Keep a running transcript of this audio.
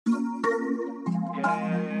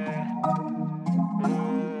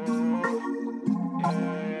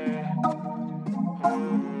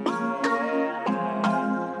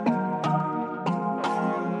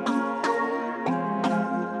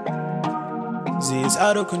Sie ist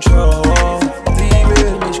out of control, sie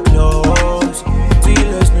will mich close, sie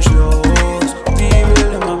lässt mich los, sie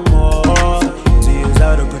will immer more, sie ist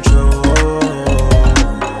out of control,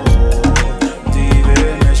 sie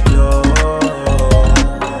will mich close,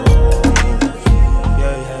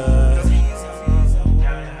 yeah, yeah.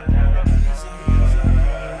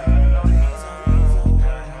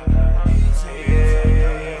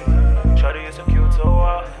 Shawty, you're so cute, so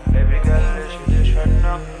wild, baby girl, let's do this right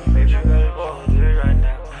now, baby girl,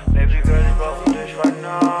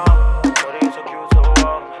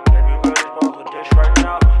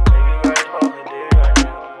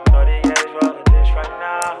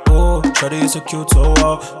 Shawty ist so cute, so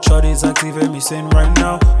wow. Shawty sagt, sie will mich sehen right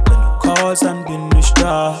now. Wenn du callst, dann bin ich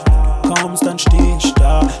da. Wenn du kommst, dann steh ich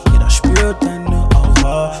da. Jeder spürt deine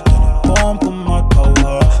Aura. Deine Pumpe macht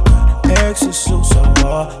Power. Deine Ex ist so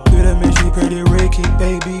sauer. Fühle mich wie Pretty Ricky,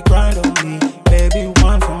 baby, grind on me. Baby,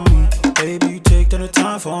 wine for me. Baby, take deine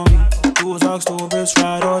time for me. Du sagst, du bist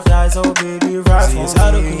ride or die, so baby, ride for me. Sie ist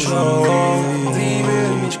out of control. Sie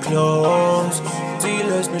will mich close. Sie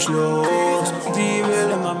lässt mich los. Sie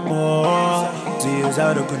will immer more. Sie ist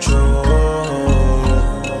out of control.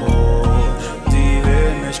 Sie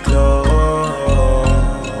will mich close.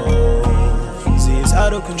 Sie ist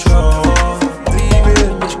out of control.